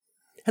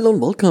Hello and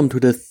welcome to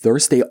the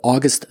Thursday,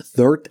 August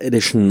 3rd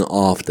edition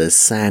of the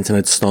SANS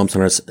and Storm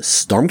Center's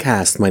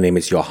StormCast. My name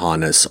is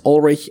Johannes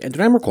Ulrich and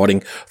today I'm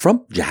recording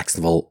from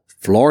Jacksonville,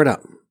 Florida.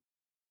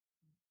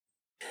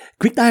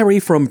 Quick diary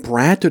from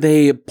Brad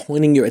today,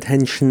 pointing your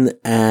attention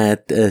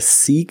at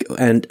Seek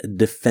and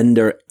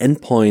Defender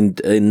endpoint.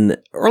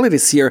 Early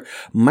this year,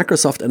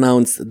 Microsoft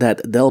announced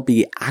that they'll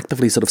be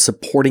actively sort of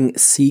supporting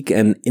Seek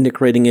and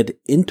integrating it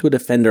into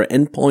Defender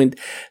endpoint.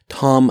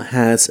 Tom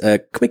has a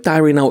quick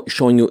diary now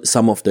showing you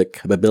some of the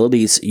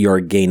capabilities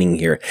you're gaining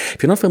here.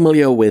 If you're not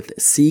familiar with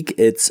Seek,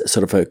 it's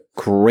sort of a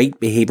great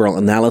behavioral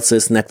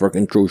analysis network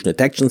intrusion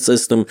detection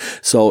system.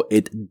 So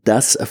it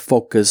does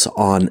focus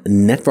on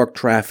network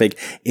traffic.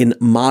 In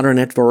modern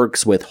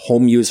networks with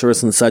home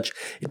users and such,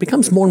 it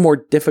becomes more and more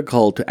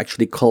difficult to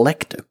actually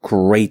collect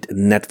great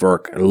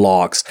network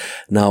logs.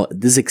 Now,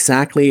 this is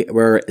exactly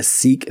where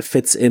Seek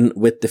fits in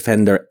with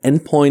Defender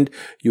endpoint.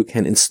 You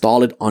can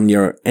install it on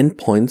your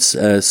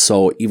endpoints.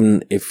 So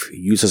even if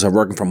users are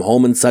working from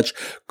home and such,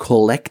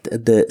 collect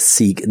the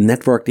Seek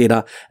network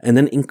data and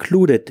then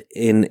include it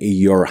in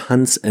your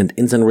hunts and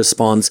incident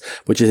response,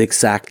 which is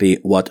exactly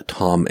what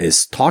Tom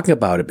is talking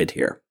about a bit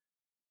here.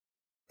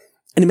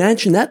 And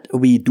imagine that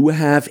we do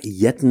have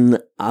yet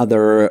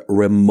another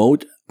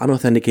remote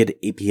unauthenticated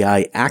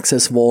API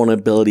access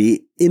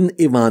vulnerability in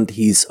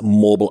Ivanti's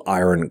Mobile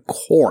Iron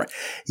Core.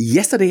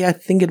 Yesterday, I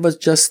think it was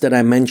just that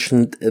I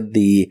mentioned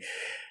the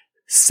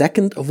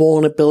second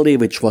vulnerability,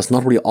 which was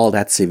not really all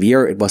that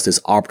severe. It was this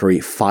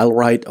arbitrary file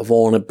write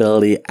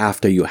vulnerability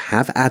after you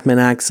have admin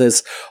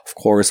access. Of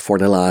course, for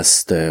the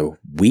last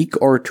week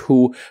or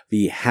two,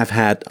 we have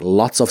had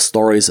lots of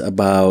stories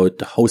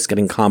about hosts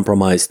getting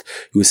compromised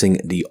using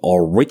the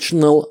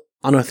original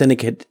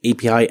unauthenticated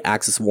API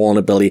access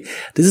vulnerability.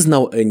 This is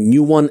now a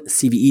new one,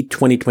 CVE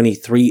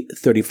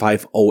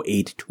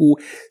 2023-35082.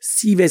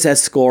 CVSS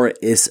score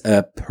is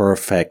a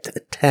perfect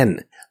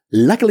 10.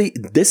 Luckily,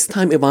 this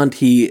time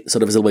Ivanti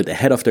sort of is a little bit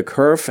ahead of the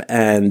curve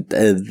and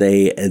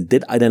they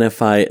did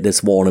identify this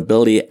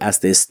vulnerability as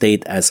they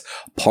state as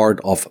part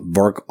of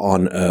work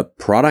on a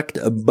product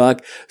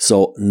bug.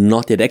 So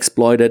not yet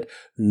exploited,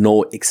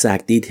 no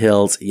exact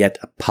details yet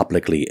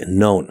publicly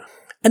known.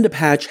 And the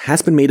patch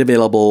has been made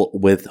available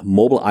with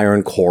Mobile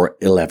Iron Core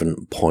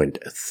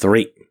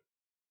 11.3.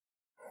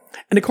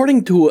 And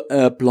according to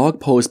a blog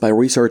post by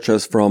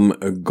researchers from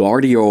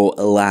Guardio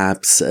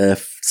Labs,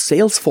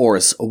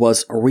 Salesforce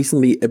was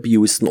recently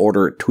abused in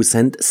order to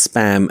send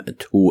spam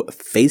to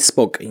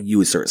Facebook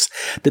users.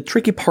 The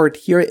tricky part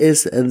here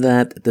is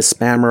that the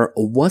spammer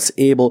was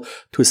able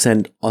to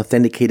send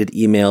authenticated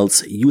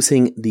emails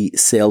using the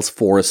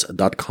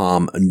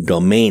salesforce.com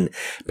domain.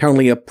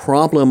 Apparently a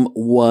problem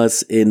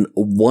was in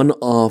one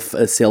of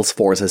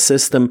Salesforce's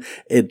system.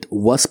 It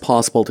was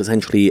possible to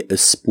essentially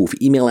spoof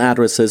email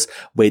addresses,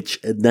 which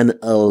then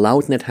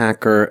allowed an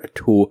attacker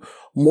to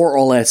more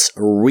or less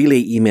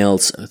relay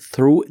emails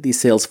through the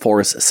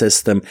Salesforce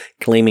system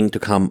claiming to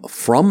come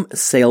from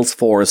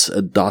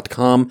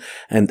salesforce.com.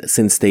 And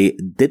since they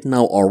did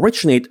now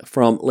originate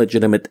from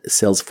legitimate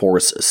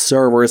Salesforce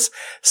servers,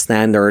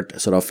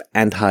 standard sort of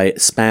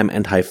anti-spam,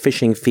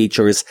 anti-phishing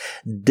features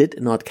did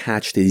not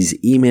catch these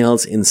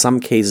emails. In some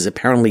cases,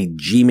 apparently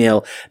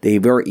Gmail, they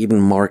were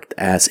even marked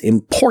as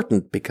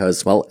important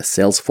because, well,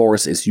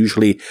 Salesforce is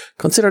usually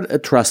considered a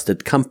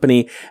trusted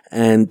company.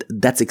 And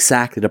that's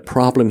exactly the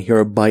problem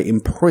here. By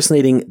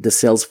impersonating the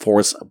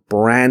Salesforce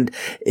brand,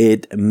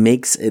 it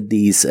makes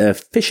these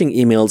phishing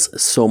emails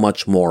so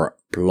much more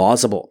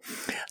plausible.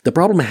 The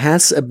problem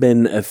has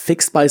been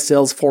fixed by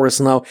Salesforce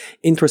now.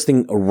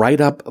 Interesting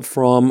write-up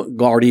from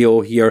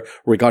Guardio here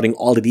regarding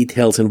all the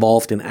details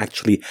involved in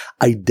actually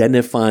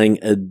identifying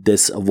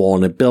this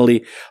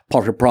vulnerability.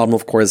 Part of the problem,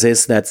 of course,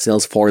 is that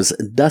Salesforce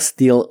does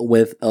deal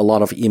with a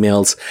lot of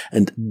emails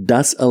and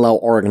does allow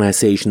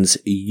organizations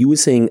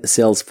using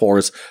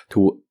Salesforce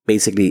to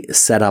basically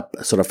set up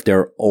sort of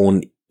their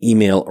own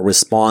email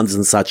response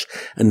and such.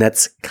 And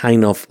that's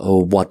kind of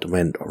what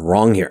went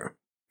wrong here.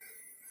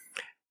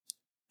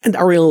 And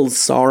Ariel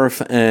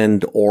Sarf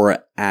and or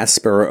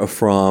Asper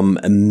from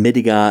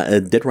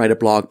Midiga did write a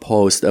blog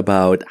post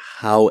about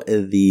how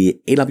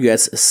the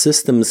AWS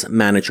Systems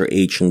Manager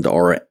Agent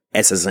or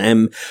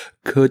SSM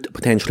could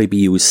potentially be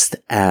used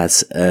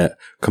as a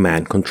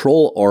command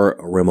control or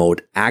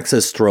remote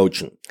access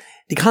Trojan.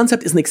 The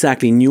concept isn't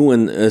exactly new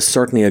and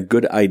certainly a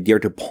good idea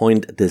to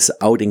point this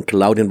out in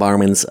cloud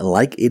environments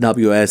like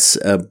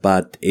AWS,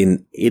 but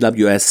in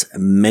AWS,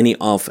 many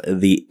of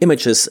the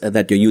images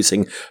that you're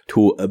using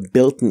to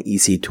build an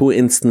EC2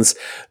 instance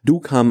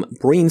do come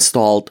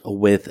pre-installed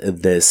with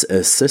this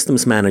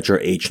Systems Manager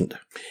agent.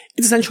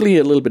 It's essentially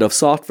a little bit of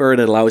software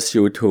that allows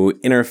you to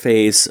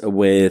interface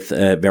with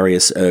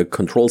various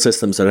control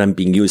systems that are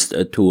being used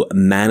to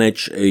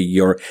manage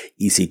your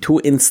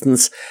EC2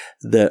 instance.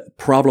 The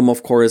problem,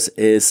 of course,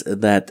 is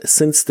that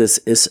since this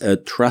is a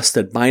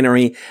trusted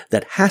binary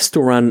that has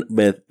to run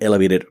with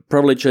elevated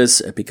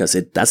privileges because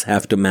it does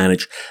have to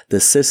manage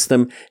the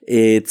system,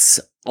 it's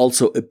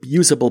also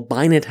abusable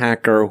by an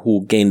attacker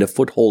who gained a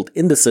foothold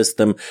in the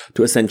system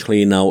to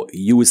essentially now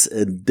use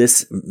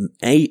this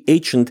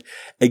agent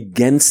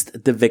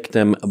against the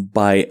victim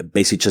by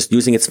basically just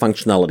using its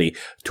functionality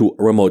to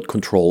remote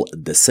control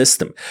the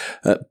system.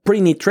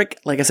 Pretty neat trick.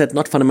 Like I said,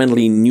 not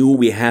fundamentally new.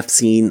 We have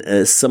seen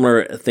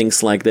similar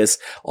things like this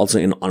also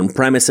in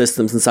on-premise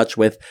systems and such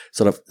with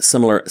sort of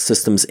similar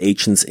systems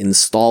agents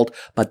installed,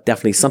 but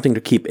definitely something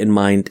to keep in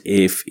mind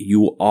if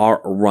you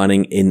are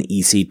running in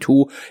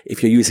EC2.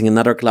 If you're using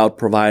another cloud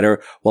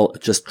provider, well,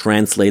 just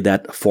translate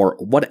that for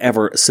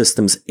whatever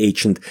systems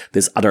agent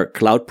this other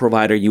cloud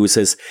provider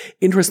uses.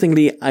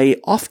 Interestingly, I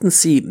often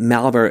see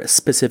malware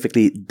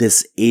specifically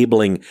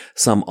disabling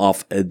some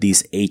of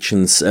these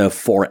agents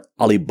for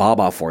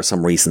Alibaba for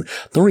some reason.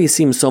 Don't really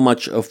seem so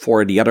much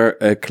for the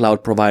other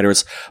cloud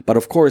providers, but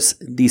of course,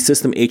 these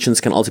system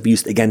agents can also be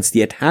used against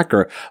the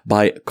attacker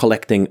by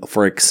collecting,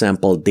 for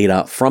example,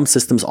 data from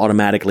systems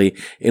automatically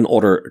in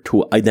order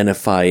to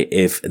identify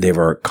if they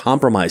were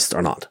compromised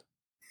or not.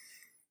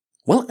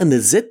 Well, and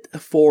that's it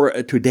for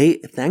today.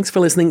 Thanks for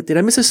listening. Did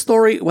I miss a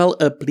story? Well,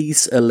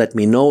 please let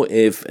me know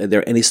if there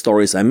are any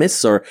stories I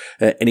missed or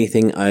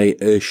anything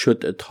I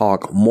should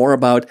talk more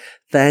about.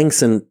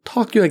 Thanks, and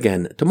talk to you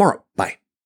again tomorrow.